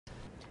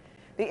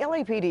The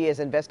LAPD is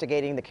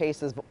investigating the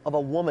cases of a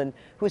woman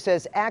who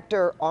says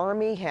actor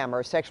Armie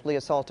Hammer sexually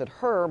assaulted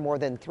her more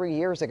than 3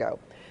 years ago.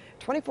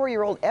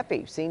 24-year-old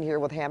Effie, seen here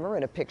with Hammer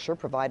in a picture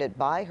provided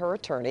by her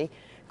attorney,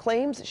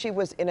 claims she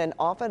was in an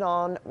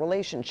off-and-on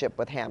relationship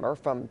with Hammer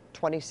from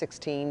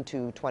 2016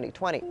 to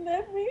 2020.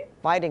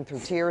 Fighting through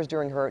tears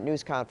during her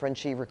news conference,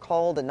 she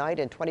recalled a night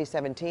in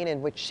 2017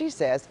 in which she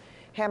says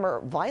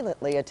Hammer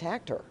violently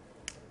attacked her.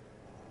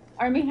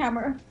 Armie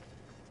Hammer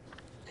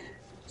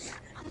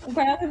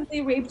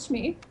violently raped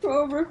me for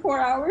over 4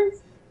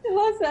 hours in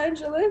Los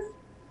Angeles,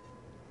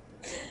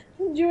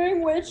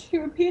 during which he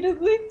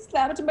repeatedly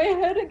slapped my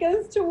head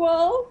against a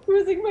wall,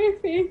 bruising my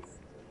face.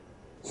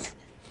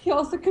 He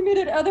also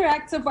committed other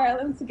acts of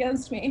violence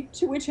against me,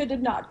 to which I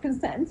did not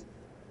consent.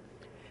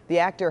 The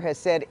actor has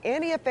said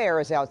any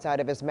affairs outside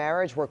of his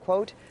marriage were,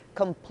 quote,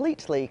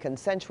 completely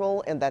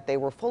consensual and that they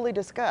were fully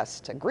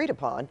discussed, agreed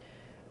upon,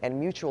 and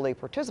mutually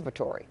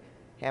participatory.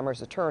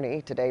 Hammer's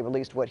attorney today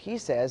released what he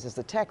says is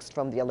a text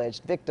from the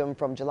alleged victim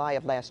from July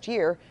of last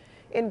year,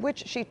 in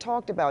which she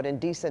talked about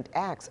indecent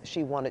acts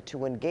she wanted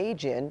to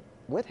engage in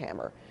with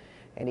Hammer.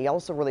 And he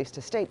also released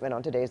a statement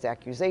on today's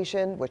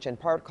accusation, which in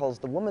part calls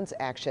the woman's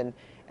action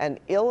an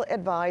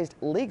ill-advised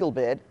legal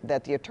bid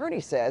that the attorney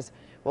says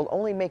will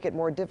only make it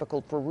more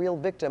difficult for real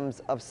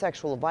victims of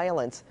sexual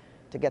violence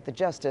to get the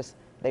justice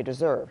they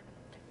deserve.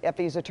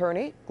 Effie's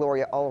attorney,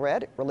 Gloria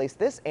Allred, released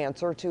this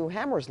answer to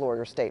Hammer's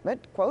lawyer's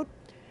statement, quote,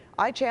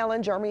 I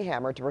challenge Armie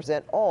Hammer to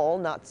present all,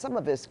 not some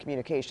of his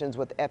communications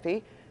with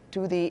Effie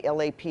to the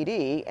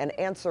LAPD and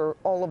answer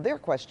all of their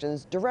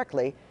questions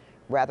directly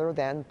rather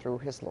than through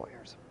his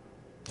lawyers.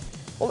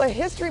 Well, a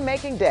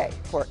history-making day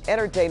for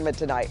entertainment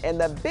tonight, and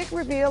the big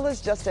reveal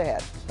is just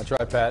ahead. That's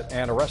right, Pat.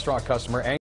 And a restaurant customer